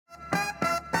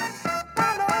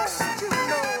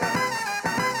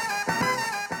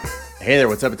Hey there,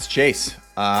 what's up? It's Chase.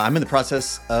 I'm in the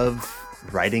process of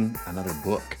writing another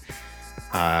book.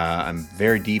 I'm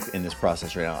very deep in this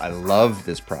process right now. I love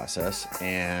this process,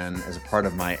 and as a part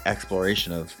of my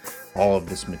exploration of all of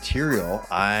this material,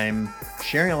 I'm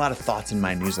sharing a lot of thoughts in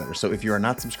my newsletter. So if you are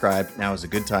not subscribed, now is a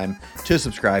good time to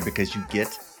subscribe because you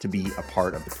get to be a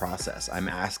part of the process. I'm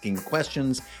asking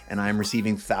questions and I'm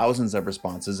receiving thousands of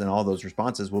responses, and all those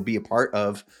responses will be a part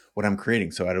of what I'm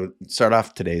creating. So I would start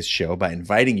off today's show by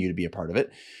inviting you to be a part of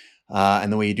it.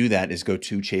 And the way you do that is go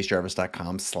to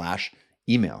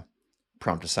chasejarvis.com/email.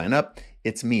 Prompt to sign up.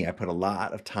 It's me. I put a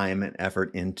lot of time and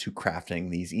effort into crafting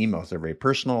these emails. They're very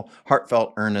personal,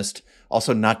 heartfelt, earnest,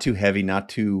 also not too heavy, they're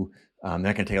not going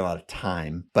to take a lot of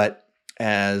time. But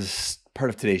as part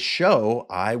of today's show,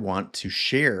 I want to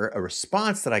share a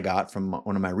response that I got from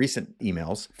one of my recent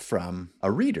emails from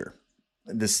a reader.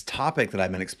 This topic that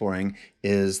I've been exploring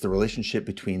is the relationship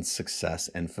between success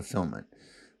and fulfillment.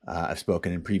 I've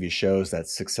spoken in previous shows that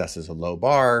success is a low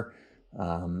bar,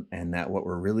 and that what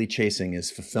we're really chasing is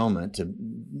fulfillment to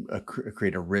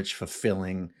create a rich,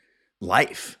 fulfilling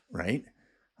life, right?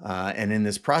 And in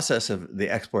this process of the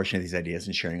exploration of these ideas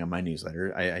and sharing on my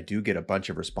newsletter, I do get a bunch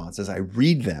of responses. I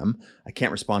read them. I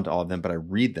can't respond to all of them, but I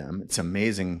read them. It's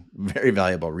amazing, very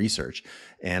valuable research.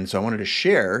 And so I wanted to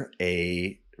share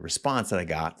a response that I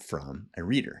got from a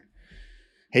reader.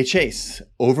 Hey, Chase,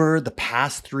 over the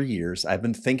past 3 years, I've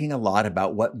been thinking a lot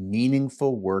about what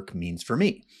meaningful work means for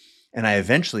me. And I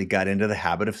eventually got into the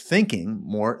habit of thinking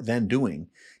more than doing,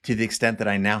 to the extent that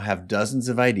I now have dozens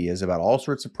of ideas about all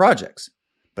sorts of projects.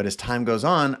 But as time goes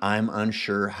on, I'm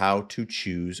unsure how to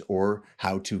choose or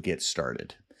how to get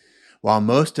started. While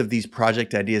most of these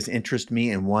project ideas interest me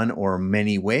in one or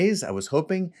many ways, I was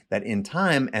hoping that in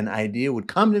time, an idea would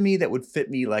come to me that would fit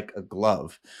me like a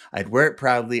glove. I'd wear it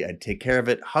proudly, I'd take care of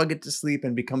it, hug it to sleep,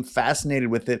 and become fascinated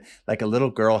with it like a little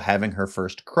girl having her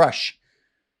first crush.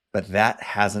 But that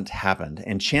hasn't happened,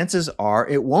 and chances are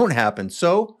it won't happen.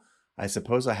 So I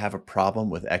suppose I have a problem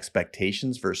with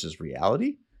expectations versus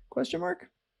reality? Question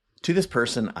mark. To this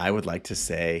person, I would like to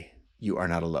say, you are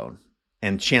not alone.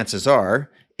 And chances are,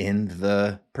 in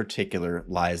the particular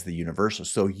lies the universal.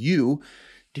 So you,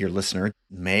 dear listener,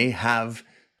 may have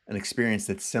an experience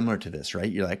that's similar to this,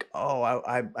 right? You're like, oh,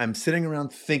 I'm sitting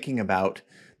around thinking about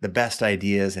the best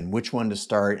ideas and which one to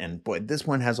start. And boy, this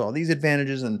one has all these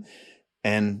advantages,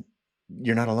 and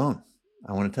you're not alone.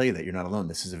 I want to tell you that you're not alone.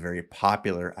 This is a very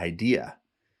popular idea.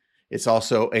 It's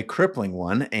also a crippling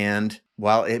one. And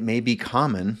while it may be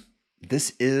common,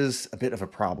 this is a bit of a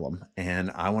problem.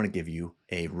 And I want to give you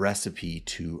a recipe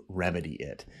to remedy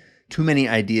it. Too many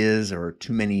ideas or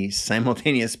too many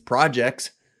simultaneous projects,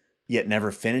 yet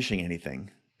never finishing anything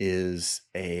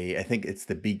I think it's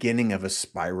the beginning of a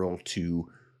spiral to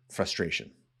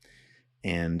frustration.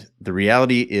 And the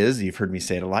reality is, you've heard me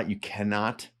say it a lot, you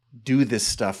cannot do this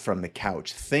stuff from the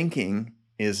couch. Thinking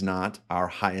is not our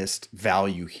highest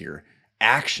value here.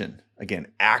 Action, again,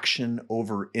 action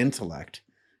over intellect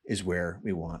is where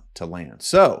we want to land.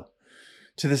 So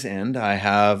to this end, I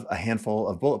have a handful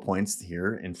of bullet points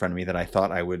here in front of me that I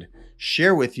thought I would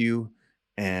share with you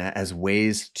as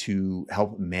ways to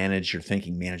help manage your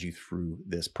thinking, manage you through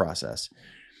this process.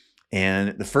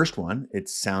 And the first one, it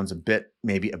sounds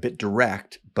maybe a bit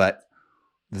direct, but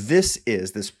this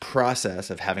process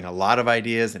of having a lot of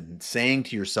ideas and saying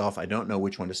to yourself, I don't know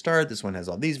which one to start. This one has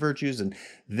all these virtues. And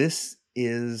this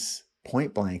is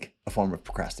point blank a form of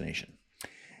procrastination.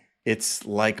 It's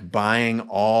like buying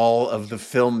all of the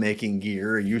filmmaking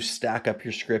gear. You stack up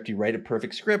your script, you write a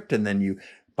perfect script, and then you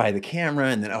buy the camera,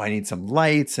 and then, I need some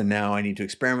lights, and now I need to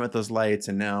experiment with those lights,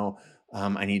 and now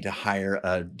I need to hire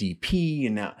a DP,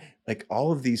 and now like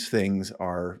all of these things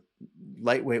are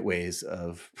lightweight ways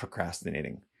of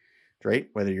procrastinating, right?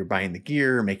 Whether you're buying the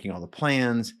gear, making all the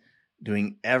plans,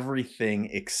 doing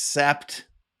everything except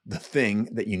the thing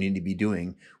that you need to be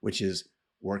doing, which is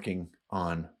working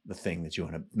on the thing that you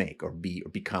want to make or be or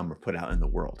become or put out in the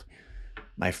world.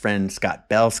 My friend Scott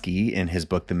Belsky, in his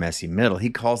book, The Messy Middle,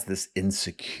 he calls this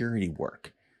insecurity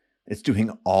work. It's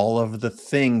doing all of the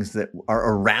things that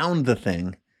are around the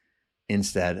thing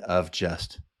instead of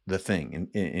just the thing.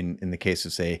 In the case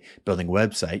of, say, building a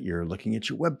website, you're looking at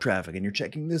your web traffic and you're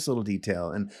checking this little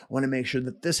detail and I want to make sure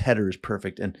that this header is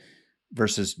perfect, and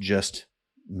versus just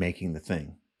making the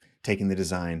thing, taking the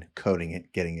design, coding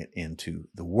it, getting it into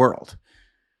the world.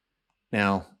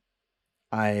 Now,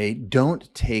 I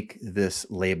don't take this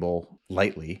label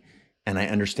lightly, and I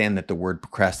understand that the word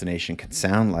procrastination can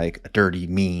sound like a dirty,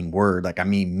 mean word, like I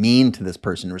mean to this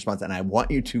person in response. And I want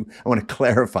to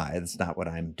clarify that's not what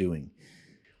I'm doing.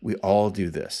 We all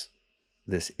do this.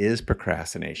 This is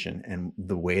procrastination. And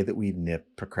the way that we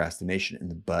nip procrastination in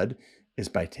the bud is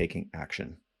by taking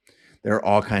action. There are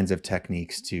all kinds of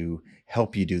techniques to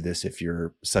help you do this if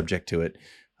you're subject to it.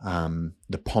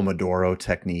 The Pomodoro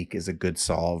technique is a good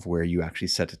solve where you actually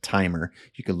set a timer.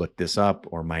 You can look this up,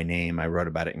 or my name. I wrote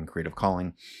about it in Creative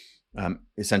Calling.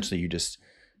 Essentially, you just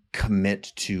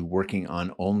commit to working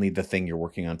on only the thing you're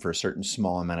working on for a certain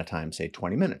small amount of time, say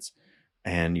 20 minutes.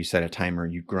 And you set a timer,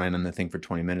 you grind on the thing for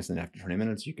 20 minutes. And after 20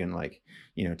 minutes, you can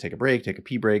take a break, take a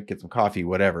pee break, get some coffee,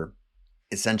 whatever.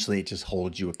 Essentially, it just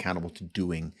holds you accountable to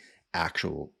doing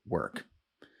actual work.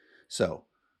 So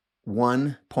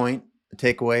one point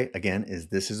takeaway, again, is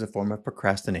this is a form of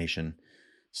procrastination.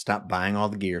 Stop buying all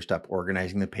the gear, stop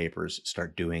organizing the papers,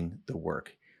 start doing the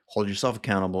work. Hold yourself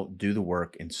accountable, do the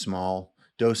work in small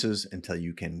doses until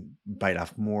you can bite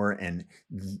off more. And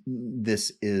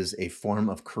this is a form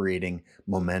of creating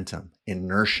momentum.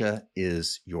 Inertia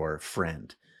is your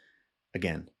friend.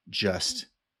 Again, just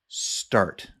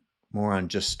start. More on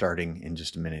just starting in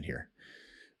just a minute here.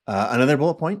 Another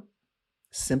bullet point,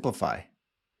 simplify.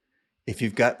 If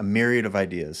you've got a myriad of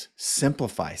ideas,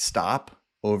 simplify. Stop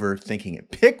overthinking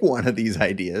it. Pick one of these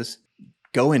ideas,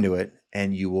 go into it,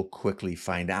 and you will quickly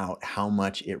find out how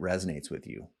much it resonates with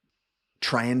you.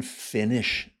 Try and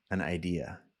finish an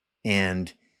idea.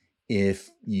 And if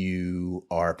you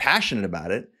are passionate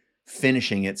about it,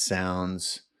 finishing it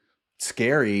sounds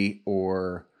scary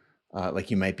or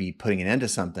like you might be putting an end to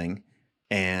something.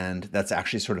 And that's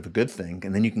actually sort of a good thing.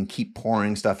 And then you can keep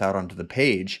pouring stuff out onto the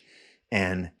page.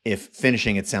 And if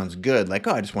finishing it sounds good, like,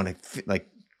 oh, I just want to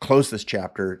close this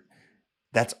chapter,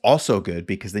 that's also good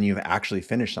because then you've actually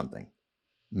finished something.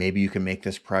 Maybe you can make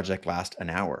this project last an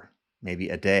hour, maybe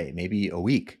a day, maybe a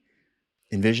week.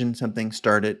 Envision something,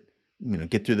 start it,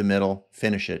 get through the middle,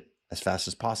 finish it as fast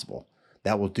as possible.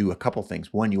 That will do a couple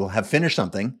things. One, you will have finished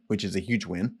something, which is a huge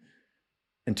win.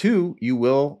 And two, you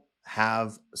will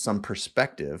have some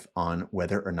perspective on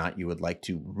whether or not you would like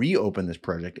to reopen this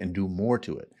project and do more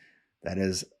to it. That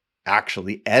is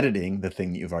actually editing the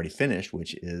thing that you've already finished,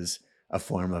 which is a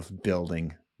form of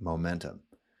building momentum.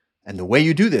 And the way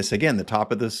you do this, again, the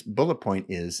top of this bullet point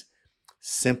is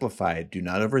simplify. Do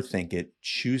not overthink it.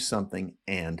 Choose something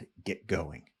and get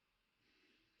going.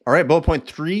 All right, bullet point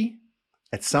 3,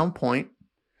 at some point,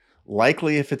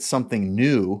 likely if it's something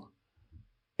new,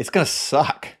 it's going to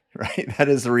suck, right? That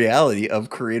is the reality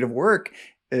of creative work,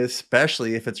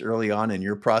 especially if it's early on in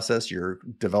your process, your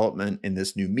development in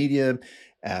this new medium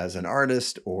as an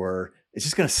artist, or it's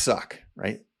just going to suck,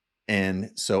 right?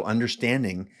 And so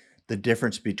understanding the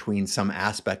difference between some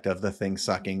aspect of the thing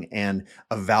sucking and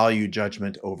a value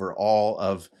judgment over all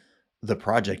of the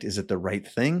project. Is it the right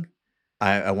thing?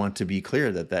 I want to be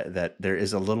clear that there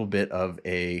is a little bit of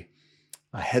a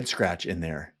head scratch in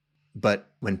there. But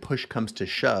when push comes to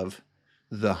shove,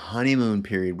 the honeymoon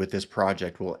period with this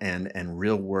project will end and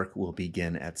real work will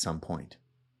begin at some point.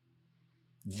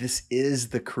 This is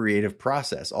the creative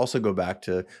process. Also go back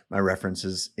to my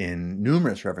references in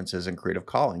numerous references in Creative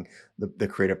Calling. The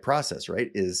creative process,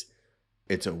 right,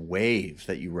 it's a wave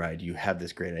that you ride. You have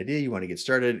this great idea. You want to get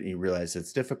started and you realize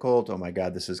it's difficult. Oh my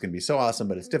God, this is going to be so awesome,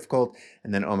 but it's difficult.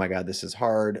 And then, oh my God, this is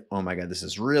hard. Oh my God, this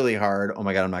is really hard. Oh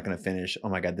my God, I'm not going to finish. Oh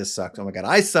my God, this sucks. Oh my God,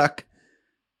 I suck.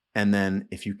 And then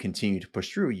if you continue to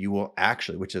push through, you will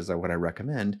actually, which is what I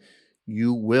recommend,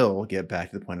 you will get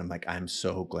back to the point of like, I'm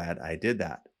so glad I did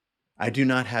that. I do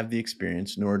not have the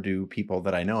experience, nor do people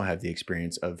that I know have the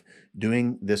experience of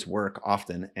doing this work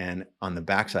often and on the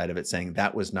backside of it saying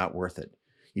that was not worth it.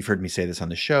 You've heard me say this on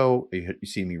the show. You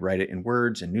see me write it in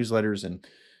words and newsletters and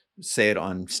say it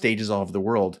on stages all over the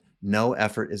world. No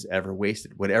effort is ever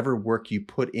wasted. Whatever work you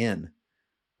put in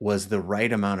was the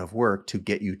right amount of work to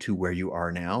get you to where you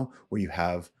are now, where you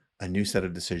have a new set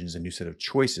of decisions, a new set of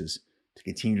choices to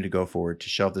continue to go forward, to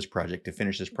shelve this project, to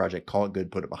finish this project, call it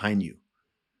good, put it behind you.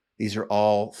 These are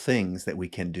all things that we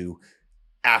can do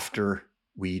after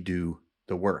we do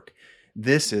the work.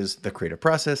 This is the creative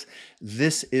process.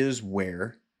 This is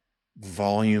where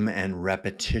volume and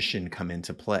repetition come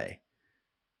into play.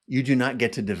 You do not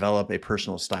get to develop a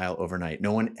personal style overnight.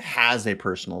 No one has a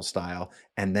personal style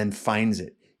and then finds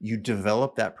it. You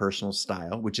develop that personal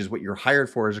style, which is what you're hired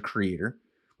for as a creator,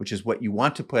 which is what you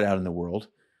want to put out in the world.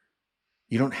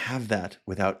 You don't have that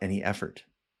without any effort.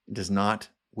 It is not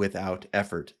without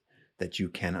effort that you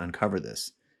can uncover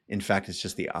this. In fact, it's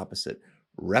just the opposite.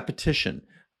 Repetition,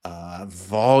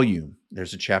 volume.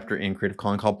 There's a chapter in Creative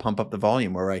Calling called Pump Up the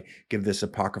Volume, where I give this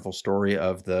apocryphal story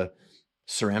of the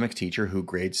ceramics teacher who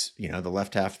grades, the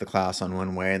left half of the class on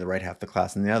one way and the right half of the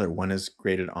class on the other. One is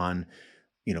graded on,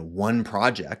 one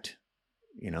project,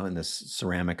 in this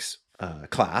ceramics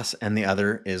class, and the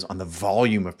other is on the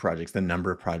volume of projects, the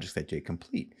number of projects that you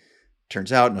complete.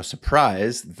 Turns out, no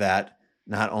surprise, that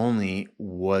not only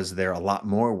was there a lot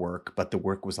more work, but the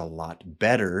work was a lot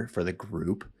better for the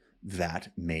group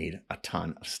that made a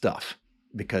ton of stuff.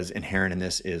 Because inherent in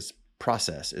this is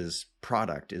process, is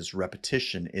product, is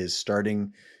repetition, is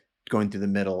starting, going through the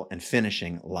middle, and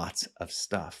finishing lots of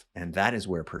stuff. And that is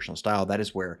where personal style, that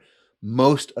is where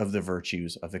most of the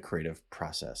virtues of the creative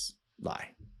process lie.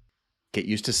 Get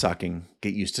used to sucking,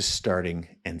 get used to starting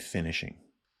and finishing.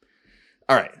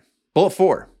 All right, bullet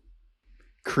 4.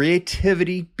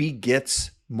 Creativity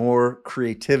begets more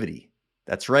creativity.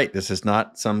 That's right. This is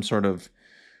not some sort of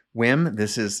whim.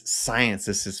 This is science.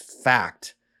 This is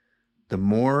fact. The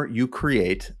more you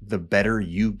create, the better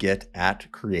you get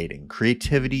at creating.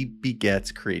 Creativity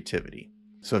begets creativity.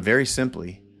 So very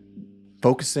simply,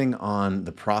 focusing on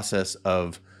the process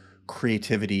of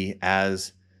creativity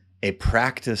as a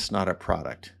practice, not a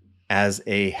product, as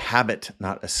a habit,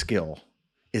 not a skill,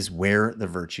 is where the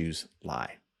virtues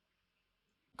lie.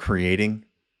 Creating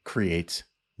creates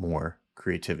more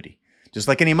creativity. Just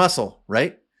like any muscle,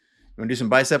 right? You want to do some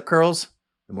bicep curls?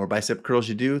 The more bicep curls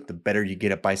you do, the better you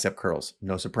get at bicep curls.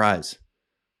 No surprise.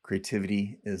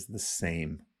 Creativity is the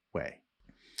same way.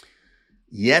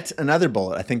 Yet another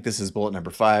bullet. I think this is bullet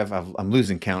number 5. I'm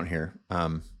losing count here.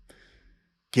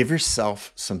 Give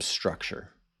yourself some structure.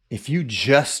 If you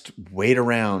just wait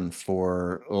around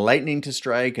for lightning to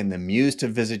strike and the muse to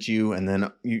visit you, and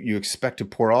then you expect to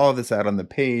pour all of this out on the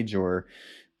page or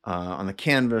on the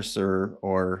canvas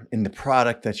or in the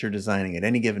product that you're designing at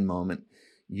any given moment,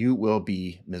 you will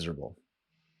be miserable.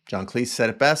 John Cleese said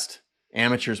it best: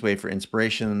 amateurs wait for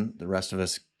inspiration, the rest of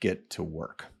us get to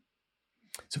work.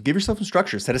 So give yourself some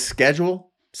structure, set a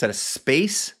schedule, set a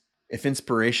space. If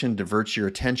inspiration diverts your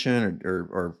attention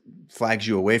or flags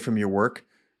you away from your work,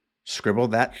 scribble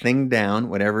that thing down,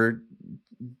 whatever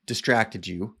distracted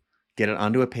you, get it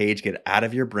onto a page, get it out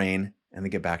of your brain, and then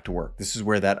get back to work. This is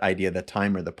where that idea, the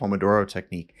timer, the Pomodoro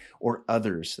technique, or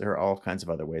others, there are all kinds of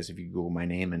other ways. If you Google my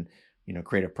name and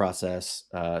creative process,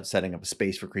 setting up a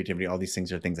space for creativity, all these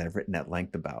things are things I've written at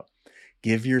length about.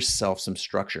 Give yourself some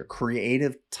structure,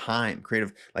 creative time,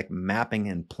 creative, like mapping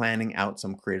and planning out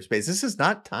some creative space. This is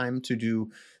not time to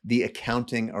do the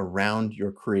accounting around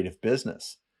your creative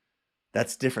business.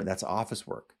 That's different. That's office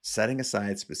work. Setting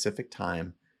aside specific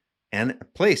time and a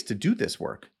place to do this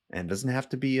work. And it doesn't have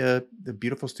to be the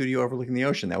beautiful studio overlooking the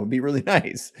ocean. That would be really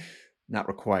nice. Not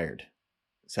required.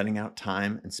 Setting out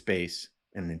time and space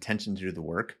and an intention to do the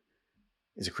work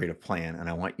is a creative plan. And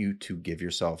I want you to give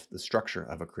yourself the structure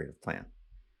of a creative plan.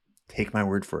 Take my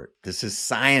word for it. This is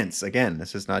science. Again,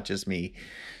 this is not just me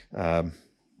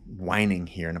whining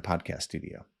here in a podcast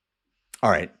studio.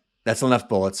 All right. That's enough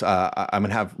bullets.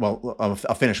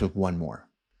 I'll finish with one more.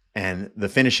 And the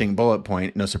finishing bullet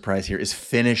point, no surprise here, is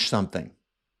finish something.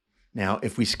 Now,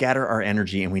 if we scatter our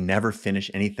energy and we never finish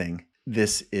anything,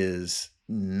 this is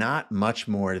not much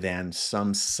more than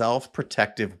some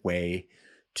self-protective way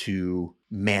to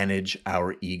manage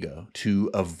our ego,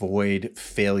 to avoid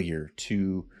failure,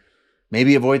 to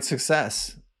maybe avoid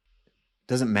success.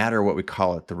 Doesn't matter what we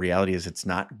call it. The reality is it's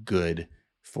not good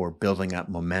for building up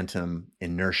momentum,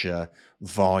 inertia,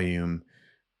 volume,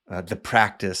 the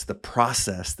practice, the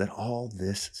process that all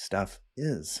this stuff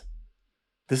is.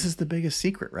 This is the biggest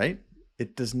secret, right?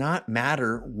 It does not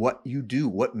matter what you do.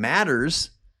 What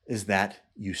matters is that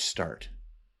you start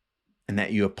and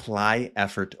that you apply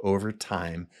effort over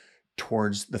time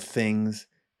towards the things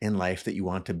in life that you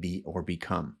want to be or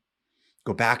become.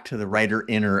 Go back to the writer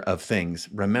inner of things.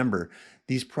 Remember,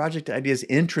 these project ideas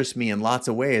interest me in lots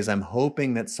of ways. I'm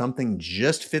hoping that something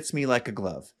just fits me like a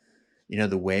glove.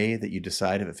 The way that you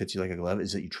decide if it fits you like a glove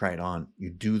is that you try it on. You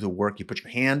do the work. You put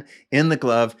your hand in the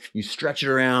glove, you stretch it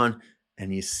around,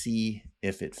 and you see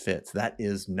if it fits. That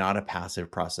is not a passive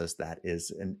process. That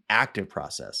is an active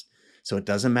process. So it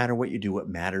doesn't matter what you do. What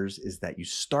matters is that you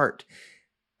start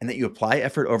and that you apply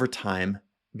effort over time,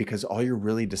 because all you're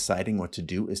really deciding what to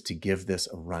do is to give this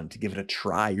a run, to give it a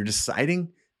try. You're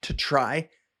deciding to try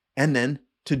and then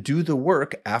to do the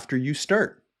work after you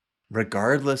start,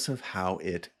 regardless of how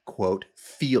it, quote,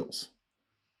 feels.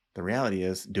 The reality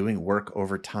is doing work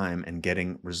over time and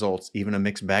getting results, even a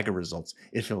mixed bag of results,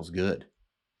 it feels good.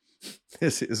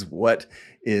 This is what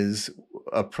is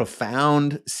a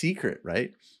profound secret,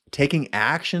 right? Taking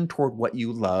action toward what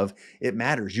you love, it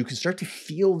matters. You can start to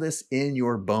feel this in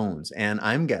your bones. And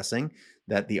I'm guessing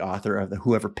that the author of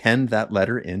whoever penned that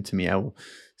letter in to me, I will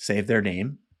save their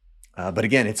name. But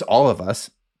again, it's all of us.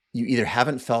 You either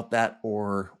haven't felt that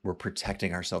or we're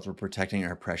protecting ourselves. We're protecting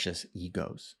our precious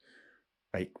egos.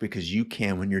 right? Because you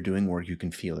can, when you're doing work, you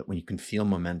can feel it, when you can feel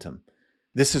momentum.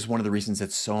 This is one of the reasons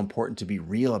it's so important to be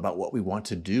real about what we want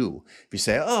to do. If you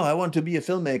say, "Oh, I want to be a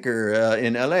filmmaker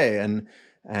in LA," and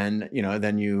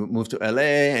then you move to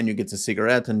LA and you get a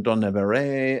cigarette and Don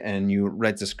Beret and you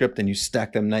write the script and you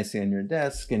stack them nicely on your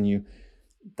desk, and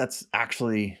that's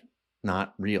actually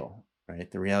not real,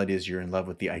 right? The reality is you're in love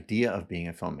with the idea of being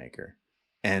a filmmaker.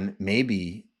 And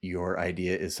maybe your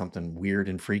idea is something weird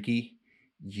and freaky.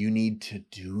 You need to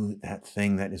do that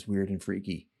thing that is weird and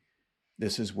freaky.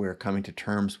 This is where coming to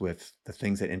terms with the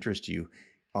things that interest you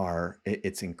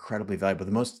it's incredibly valuable.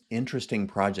 The most interesting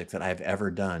projects that I've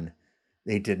ever done,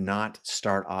 they did not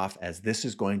start off as this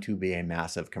is going to be a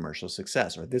massive commercial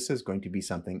success, or this is going to be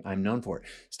something I'm known for.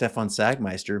 Stefan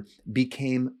Sagmeister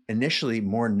became initially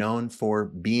more known for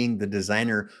being the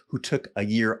designer who took a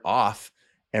year off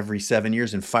every 7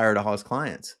 years and fired all his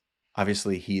clients.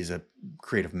 Obviously, he's a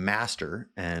creative master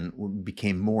and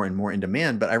became more and more in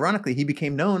demand. But ironically, he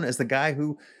became known as the guy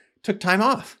who took time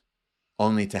off,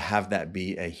 only to have that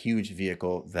be a huge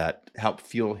vehicle that helped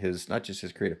fuel not just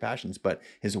his creative passions, but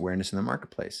his awareness in the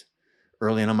marketplace.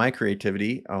 Early on in my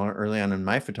creativity, or early on in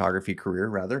my photography career,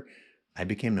 rather, I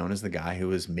became known as the guy who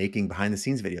was making behind the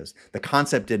scenes videos. The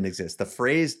concept didn't exist. The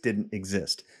phrase didn't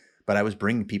exist, but I was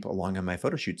bringing people along on my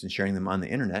photo shoots and sharing them on the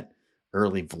internet.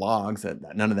 Early vlogs,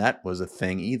 none of that was a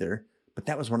thing either, but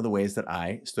that was one of the ways that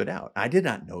I stood out. I did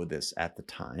not know this at the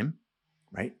time,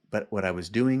 right? But what I was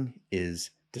doing is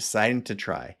deciding to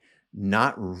try,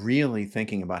 not really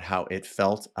thinking about how it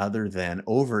felt other than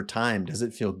over time, does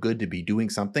it feel good to be doing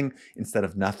something instead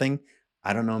of nothing?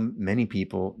 I don't know many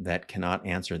people that cannot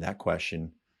answer that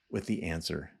question with the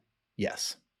answer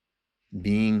yes.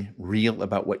 Being real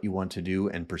about what you want to do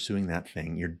and pursuing that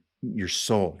thing, your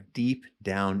soul, deep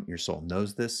down, your soul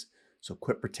knows this. So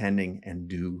quit pretending and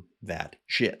do that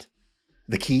shit.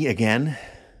 The key, again,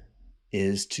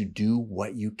 is to do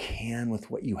what you can with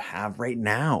what you have right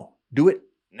now. Do it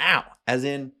now, as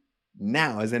in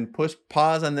push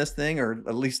pause on this thing, or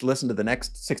at least listen to the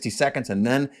next 60 seconds and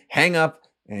then hang up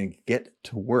and get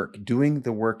to work. Doing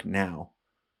the work now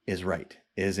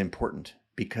is important,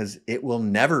 because it will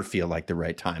never feel like the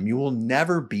right time. You will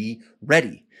never be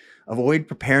ready. Avoid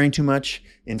preparing too much.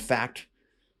 In fact,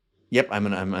 I'm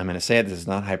gonna say it. This is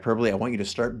not hyperbole. I want you to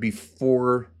start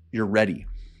before you're ready.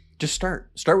 Just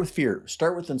start. Start with fear.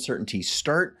 Start with uncertainty.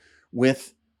 Start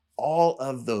with all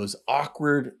of those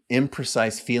awkward,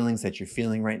 imprecise feelings that you're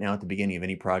feeling right now at the beginning of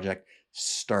any project.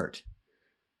 Start.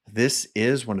 This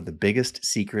is one of the biggest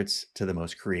secrets to the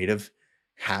most creative,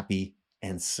 happy,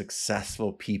 and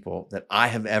successful people that I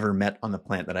have ever met on the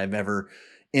planet, that I've ever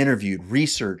interviewed,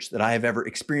 researched, that I have ever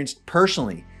experienced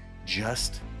personally.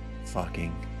 Just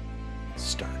fucking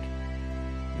start.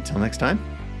 Until next time,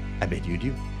 I bid you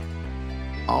adieu.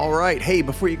 All right. Hey,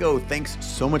 before you go, thanks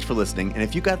so much for listening. And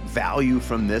if you got value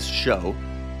from this show,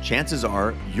 chances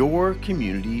are your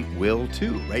community will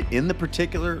too, right? In the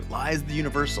particular lies the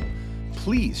universal.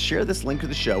 Please share this link to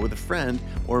the show with a friend,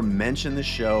 or mention the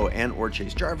show or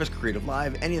Chase Jarvis, Creative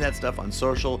Live, any of that stuff on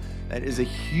social. That is a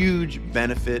huge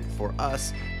benefit for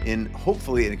us,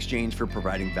 hopefully in exchange for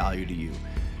providing value to you.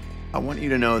 I want you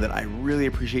to know that I really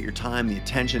appreciate your time, the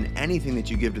attention, anything that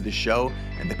you give to the show,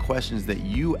 and the questions that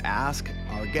you ask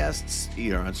our guests,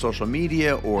 either on social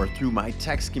media or through my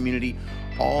text community.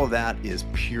 All of that is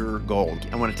pure gold.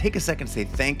 I want to take a second to say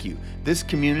thank you. This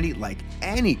community, like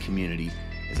any community,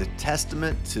 is a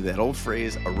testament to that old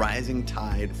phrase, a rising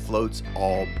tide floats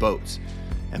all boats.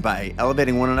 And by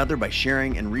elevating one another, by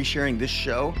sharing and resharing this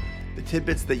show, the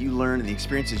tidbits that you learn and the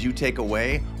experiences you take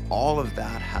away, all of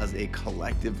that has a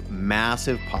collective,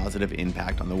 massive positive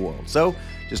impact on the world. So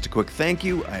just a quick thank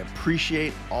you. I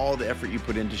appreciate all the effort you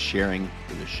put into sharing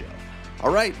the show.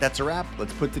 All right, that's a wrap.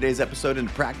 Let's put today's episode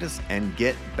into practice and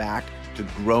get back to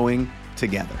growing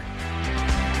together.